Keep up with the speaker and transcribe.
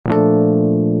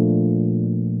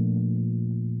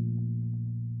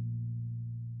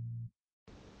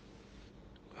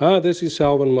Hi, this is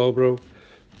Salvan Mobro.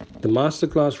 The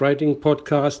Masterclass Writing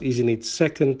Podcast is in its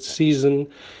second season,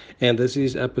 and this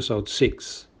is episode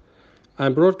 6.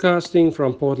 I'm broadcasting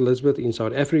from Port Elizabeth in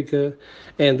South Africa,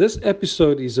 and this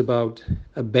episode is about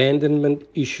abandonment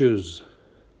issues.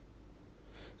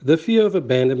 The fear of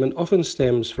abandonment often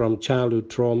stems from childhood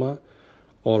trauma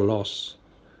or loss.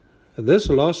 This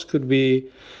loss could be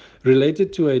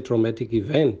related to a traumatic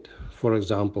event, for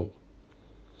example.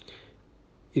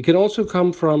 It can also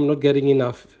come from not getting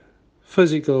enough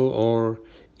physical or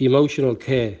emotional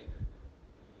care.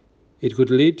 It could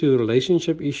lead to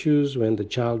relationship issues when the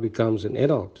child becomes an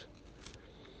adult.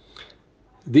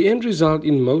 The end result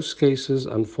in most cases,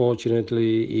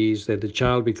 unfortunately, is that the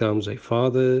child becomes a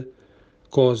father,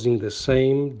 causing the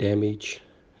same damage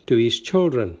to his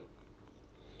children.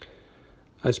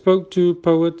 I spoke to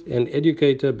poet and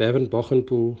educator Bevan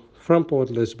Bochenpoel from Port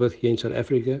Elizabeth here in South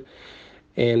Africa,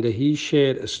 and he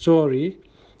shared a story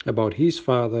about his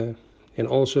father and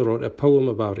also wrote a poem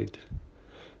about it.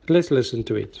 Let's listen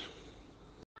to it.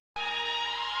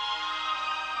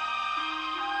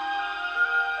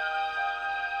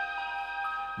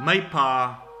 My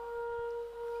pa,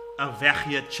 'n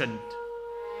weggeet kind.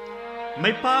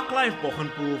 My pa Clive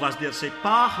Bochenpoel was deur sy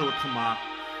pa grootgemaak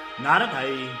nadat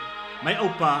hy, my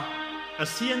oupa, 'n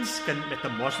seunskind met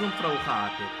 'n moslimvrou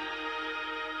gehad het.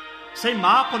 Sy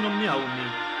ma kon hom nie hou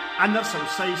nie, anders sou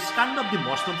sy skande op die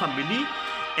moslimfamilie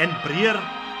en breër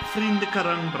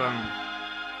vriendekring bring.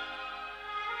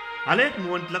 Hulle het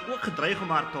moontlik ook gedreig om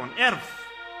haar te onerf.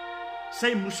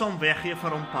 Sy moes hom weggee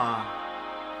vir hom pa.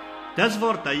 Dus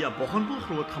word hy 'n Bochenpoel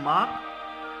grootgemaak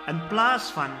in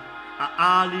plaas van 'n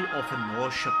Ali of 'n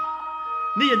Norship.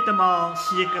 Nie heeltemal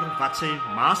seker wat sy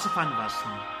ma se van was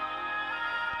nie.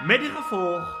 Met die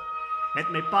gevolg het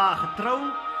my pa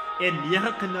getrou en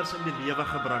 9 kinders in die lewe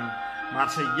gebring, maar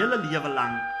sy hele lewe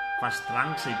lank was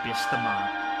drank sy beste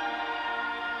maat.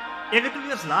 Ek het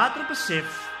eers later besef,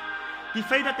 die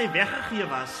feit dat hy weggegee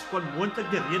was, kon moontlik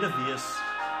die rede wees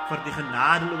vir die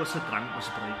genadeloose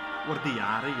drankmisbruik oor die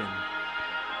jare heen.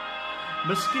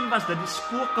 Miskien was dit die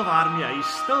spooke waarmee hy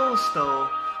stil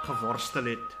geworstel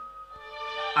het,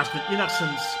 as dit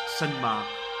enigstens sin maak.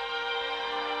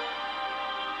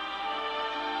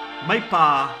 My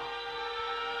pa,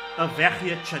 'n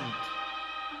weggeet kind.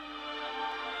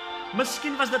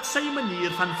 Miskien was dit sy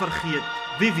manier van vergeet,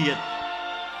 wie weet,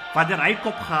 wanneer hy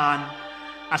kop gaan,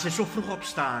 as hy so vroeg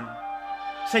opstaan,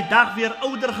 sy dag weer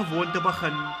ouder gewoon te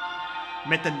begin,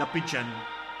 met 'n nippie gin.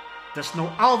 Dis nou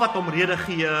al wat hom rede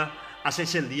gee, as hy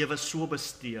sy lewe so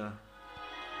bestee,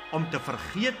 om te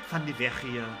vergeet van die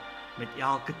weggee met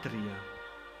elke tree.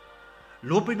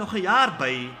 Loop hy nog 'n jaar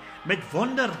by, met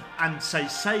wonder aan sy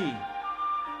sy,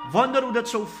 wonder hoe dit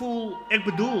sou voel, ek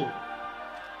bedoel,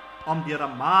 om deur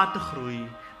 'n ma te groei,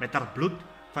 met haar bloed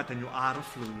wat in jou are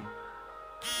vloei.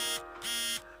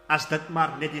 As dit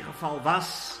maar net die geval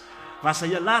was, was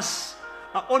hy 'n las,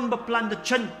 'n onbeplande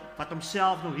kind, wat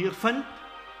homself nou hier vind,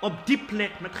 op die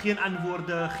plek met geen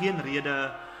antwoorde, geen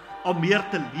rede, om meer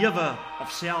te lewe,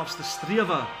 of selfs te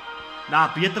strewe, na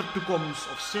 'n beter toekoms,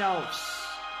 of selfs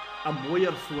 'n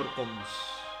mooier voorkoms.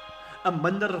 'n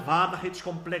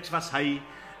minderwaardigheidskompleks was hy,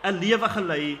 'n lewe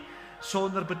gelei,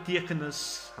 sonder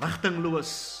betekenis,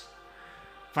 rigtingloos.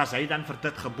 Was hy dan vir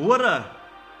dit gebore,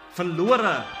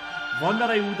 verlore, wonder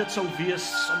hy hoe dit sou wees,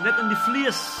 om net in die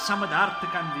vlees saam met haar te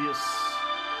kan wees.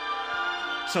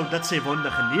 Sou dit sy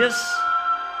wonde genees?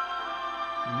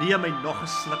 Neem hy nog 'n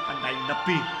sluk aan hy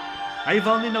nippie. Hy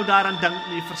wil nie nou daaraan dink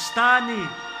nie, verstaan nie.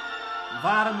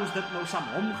 Waarom moes dit nou saam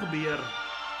hom gebeur?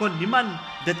 Kon niemand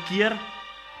dit keer?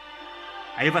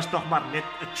 Hy was tog maar net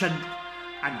 'n kind,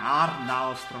 aan haar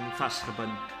naalstring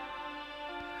vasgebind.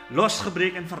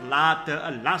 Losgebreek en verlate,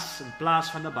 'n las in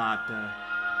plaas van 'n bate.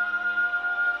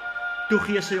 Toe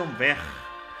gee sy hom weg.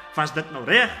 Was dit nou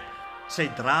reg? Sy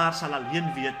draer sal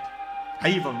alleen weet,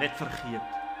 hy wil net vergeet.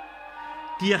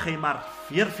 Teeg hy maar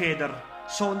weer verder,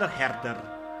 sonder herder,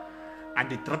 en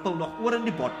die druppel nog oor in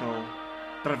die bottel,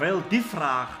 terwyl die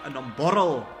vraag in hom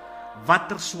borrel,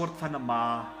 watter soort van 'n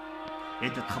ma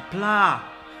het dit gepla?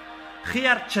 Gee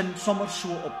haar kind sommer so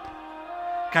op,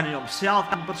 kan hy homself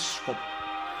amper skop,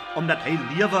 omdat hy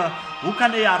lewe, hoe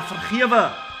kan hy haar vergewe?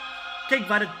 Kyk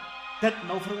wat dit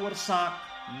nou veroorsaak,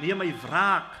 neem hy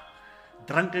wraak,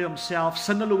 drink hy homself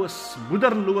sinneloos,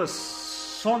 moederloos,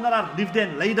 sonder haar liefde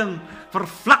en lyding,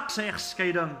 vervlak sy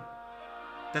egskeiding.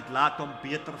 Dit laat hom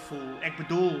beter voel, ek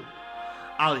bedoel,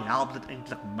 al help dit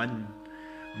eintlik min,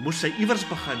 moes hy iewers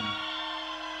begin,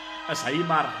 is hy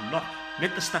maar nog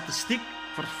net 'n statistiek,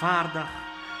 vervaardig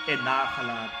en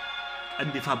nagelaat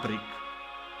in die fabriek.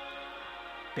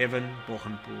 Bevan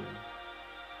Bochenpoel.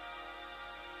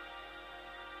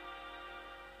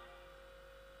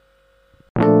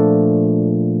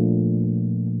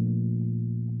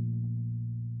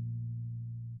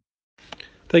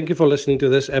 Thank you for listening to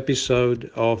this episode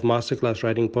of Masterclass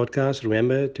Writing Podcast.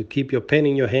 Remember to keep your pen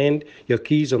in your hand, your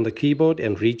keys on the keyboard,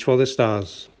 and reach for the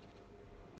stars.